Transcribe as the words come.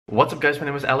What's up guys, my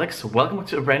name is Alex. Welcome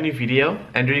to a brand new video.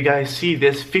 And do you guys see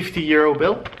this 50 €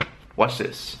 bill? Watch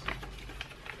this.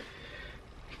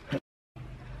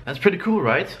 That's pretty cool,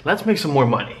 right? Let's make some more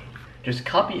money. Just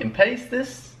copy and paste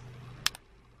this.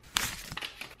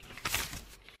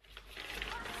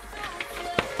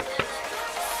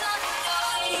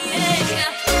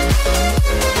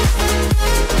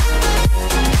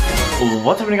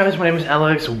 What's up guys, my name is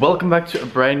Alex. Welcome back to a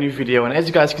brand new video, and as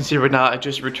you guys can see right now, I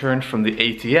just returned from the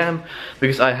ATM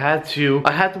because I had to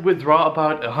withdraw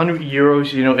about 100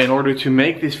 euros, you know, in order to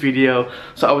make this video.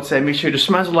 So I would say make sure to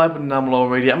smash the like button down below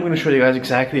already. I'm going to show you guys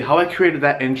exactly how I created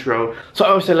that intro. So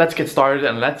I would say let's get started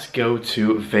and let's go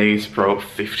to Vegas Pro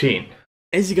 15.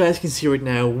 As you guys can see right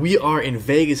now, we are in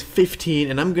Vegas 15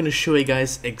 and I'm gonna show you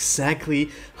guys exactly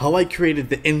how I created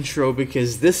the intro,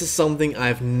 because this is something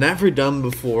I've never done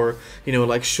before, you know,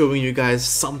 like showing you guys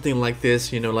something like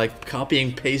this, you know, like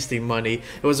copying, pasting money.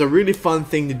 It was a really fun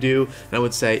thing to do, and I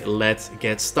would say let's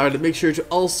get started. Make sure to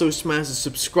also smash the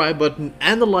subscribe button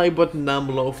and the like button down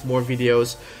below for more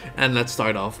videos, and let's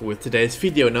start off with today's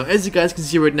video. Now, as you guys can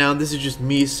see right now, this is just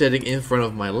me sitting in front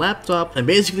of my laptop, and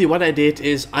basically what I did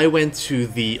is I went to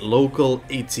the local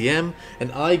ATM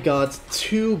and I got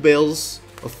 2 bills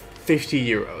of 50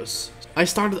 euros. I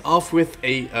started off with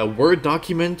a Word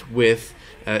document with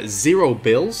 0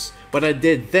 bills. What I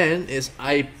did then is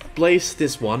I placed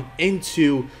this one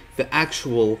into the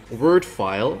actual Word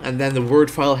file, and then the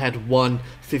Word file had one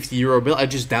 50 € bill. I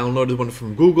just downloaded one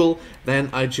from Google, then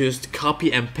I just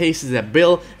copy and pasted that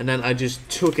bill, and then I just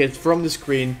took it from the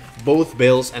screen, both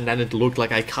bills, and then it looked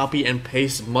like I copy and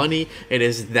paste money. It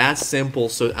is that simple.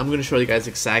 So I'm going to show you guys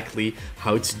exactly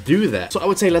how to do that. So I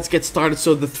would say let's get started.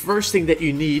 So the first thing that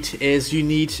you need is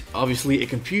obviously a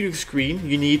computer screen,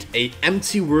 you need a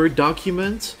empty Word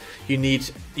document, you need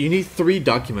 3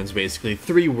 documents, basically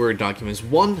 3 Word documents.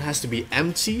 One has to be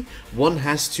empty, one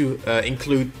has to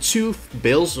include 2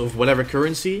 bills of whatever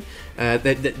currency,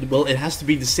 well, it has to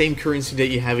be the same currency that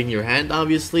you have in your hand,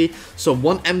 obviously. So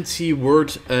one empty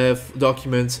Word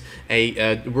document,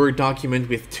 a Word document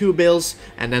with 2 bills,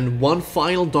 and then one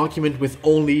final document with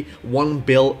only 1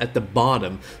 bill at the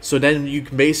bottom. So then you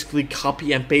can basically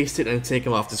copy and paste it and take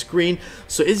them off the screen.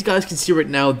 So as you guys can see right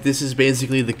now, this is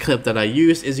basically the clip that I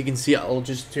used. As you can see, I'll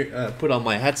just put on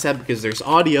my headset because there's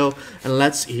audio, and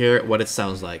let's hear what it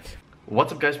sounds like.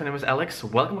 What's up guys, my name is Alex.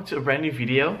 Welcome to a brand new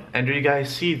video. And do you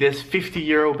guys see this 50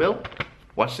 € bill?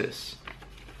 Watch this.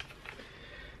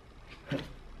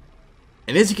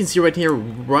 And as you can see right here,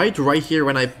 right here,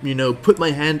 when I, you know, put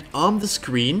my hand on the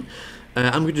screen,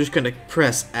 I'm just gonna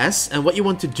press S, and what you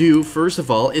want to do first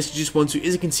of all is you just want to,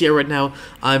 as you can see right now,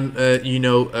 I'm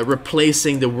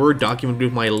replacing the Word document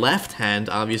with my left hand,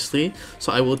 obviously.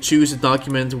 So I will choose a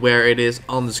document where it is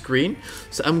on the screen.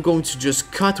 So I'm going to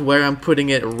just cut where I'm putting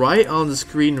it right on the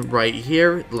screen, right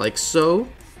here, like so.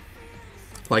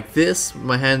 Like this,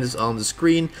 my hand is on the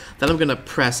screen. Then I'm gonna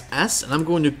press S, and I'm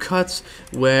going to cut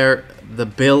where the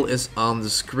bill is on the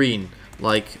screen,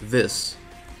 like this.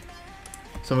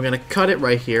 So I'm gonna cut it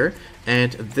right here,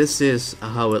 and this is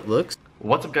how it looks.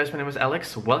 What's up guys, my name is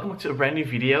Alex. Welcome to a brand new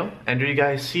video. And do you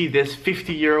guys see this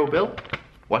 50 € bill?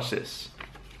 Watch this.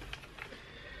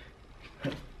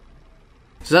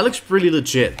 So that looks pretty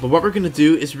legit, but what we're gonna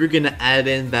do is we're gonna add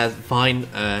in that fine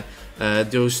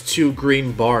those 2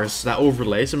 green bars, that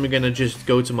overlay. So I'm gonna just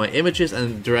go to my images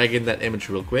and drag in that image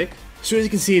real quick. So as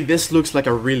you can see, this looks like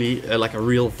a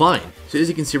real vine. So as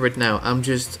you can see right now, I'm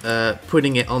just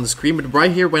putting it on the screen, but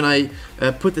right here when I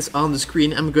put this on the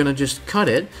screen, I'm gonna just cut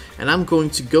it, and I'm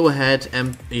going to go ahead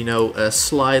and, you know,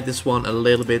 slide this one a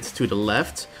little bit to the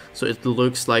left, so it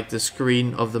looks like the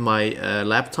screen of my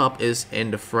laptop is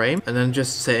in the frame. And then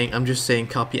I'm just saying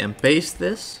copy and paste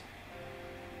this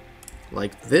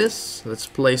like this. Let's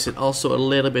place it also a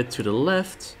little bit to the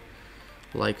left,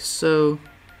 like so.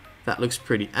 That looks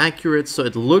pretty accurate. So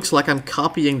it looks like I'm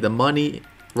copying the money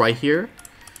right here.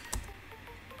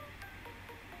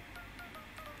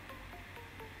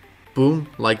 Boom,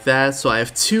 like that. So I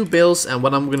have 2 bills, and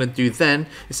what I'm gonna do then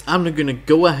is I'm gonna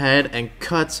go ahead and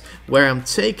cut where I'm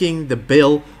taking the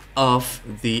bill off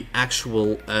the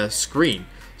actual screen.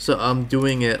 So I'm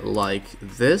doing it like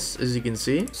this, as you can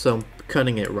see. So I'm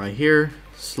cutting it right here,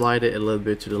 slide it a little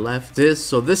bit to the left.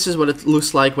 So this is what it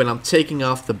looks like when I'm taking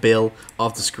off the bill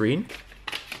off the screen.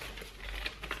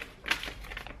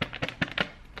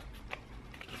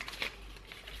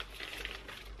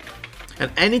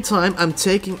 And anytime I'm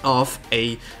taking off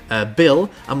a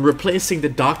bill, I'm replacing the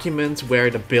document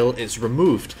where the bill is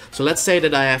removed. So let's say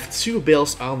that I have 2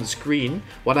 bills on the screen.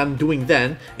 What I'm doing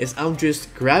then is I'm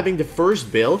just grabbing the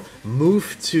first bill,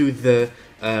 move to the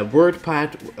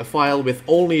WordPad file with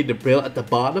only the bill at the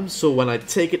bottom, so when I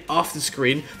take it off the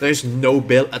screen, there's no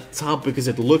bill at the top because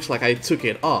it looks like I took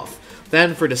it off.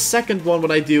 Then for the second one,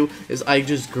 what I do is I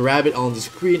just grab it on the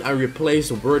screen, I replace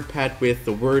the WordPad with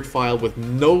the Word file with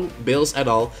no bills at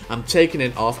all. I'm taking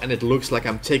it off and it looks like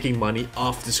I'm taking money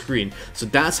off the screen. So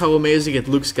that's how amazing it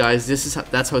looks, guys.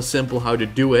 That's how simple how to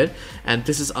do it. And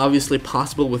this is obviously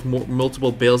possible with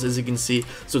multiple bills, as you can see.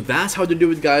 So that's how to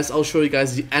do it, guys. I'll show you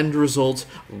guys the end result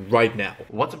right now.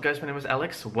 What's up, guys? My name is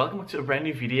Alex. Welcome to a brand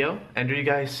new video. And do you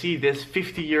guys see this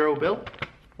 50 euro bill?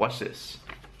 Watch this.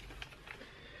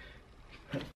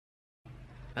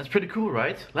 That's pretty cool,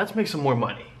 right? Let's make some more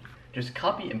money. Just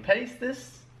copy and paste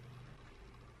this.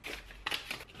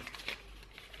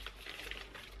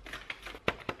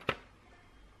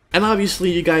 And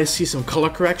obviously you guys see some color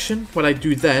correction. What I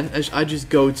do then is I just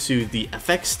go to the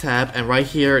effects tab, and right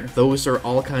here those are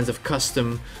all kinds of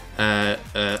custom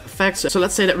effects. So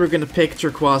let's say that we're gonna pick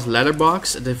turquoise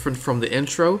letterbox, different from the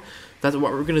intro. That's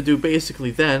what we're gonna do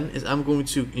basically then, is I'm going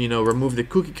to, remove the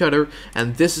cookie cutter,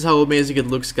 and this is how amazing it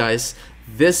looks, guys.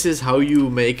 This is how you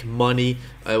make money,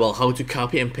 well, how to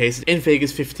copy and paste it in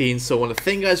Vegas 15. So I want to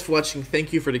thank you guys for watching,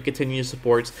 thank you for the continued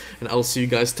support, and I'll see you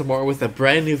guys tomorrow with a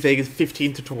brand new Vegas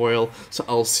 15 tutorial. So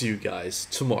I'll see you guys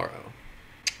tomorrow.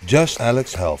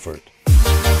 JustAlexHalford.